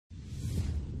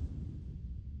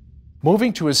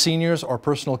Moving to a senior's or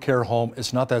personal care home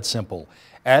is not that simple.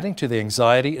 Adding to the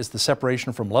anxiety is the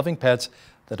separation from loving pets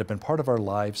that have been part of our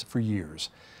lives for years.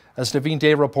 As Naveen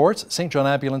Day reports, St. John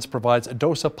Ambulance provides a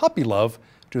dose of puppy love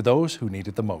to those who need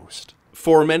it the most.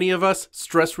 For many of us,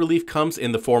 stress relief comes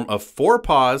in the form of 4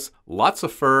 paws, lots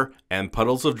of fur, and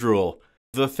puddles of drool.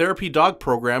 The Therapy Dog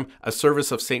Program, a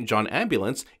service of St. John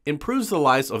Ambulance, improves the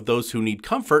lives of those who need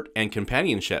comfort and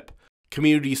companionship.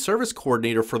 Community Service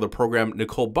Coordinator for the program,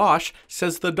 Nicole Bosch,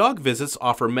 says the dog visits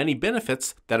offer many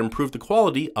benefits that improve the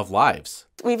quality of lives.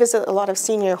 We visit a lot of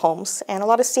senior homes, and a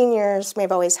lot of seniors may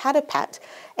have always had a pet,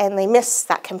 and they miss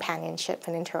that companionship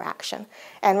and interaction,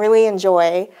 and really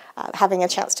enjoy having a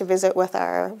chance to visit with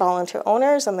our volunteer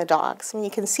owners and the dogs. And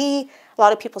you can see a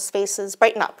lot of people's faces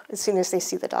brighten up as soon as they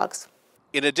see the dogs.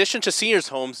 In addition to seniors'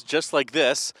 homes just like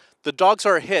this, the dogs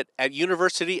are a hit at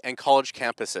university and college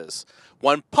campuses.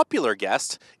 One popular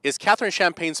guest is Catherine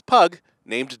Champagne's pug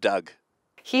named Doug.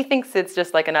 He thinks it's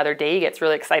just like another day. He gets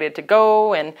really excited to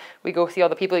go, and we go see all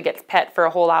the people. He gets pet for a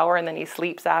whole hour and then he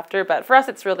sleeps after. But for us,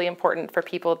 it's really important for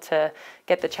people to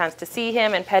get the chance to see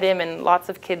him and pet him. And lots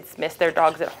of kids miss their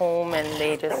dogs at home, and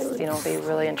they just, they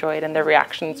really enjoy it, and their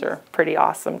reactions are pretty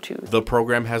awesome too. The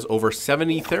program has over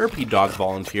 70 therapy dog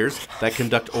volunteers that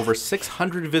conduct over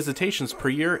 600 visitations per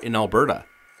year in Alberta.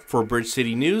 For Bridge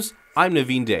City News, I'm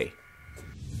Naveen Day.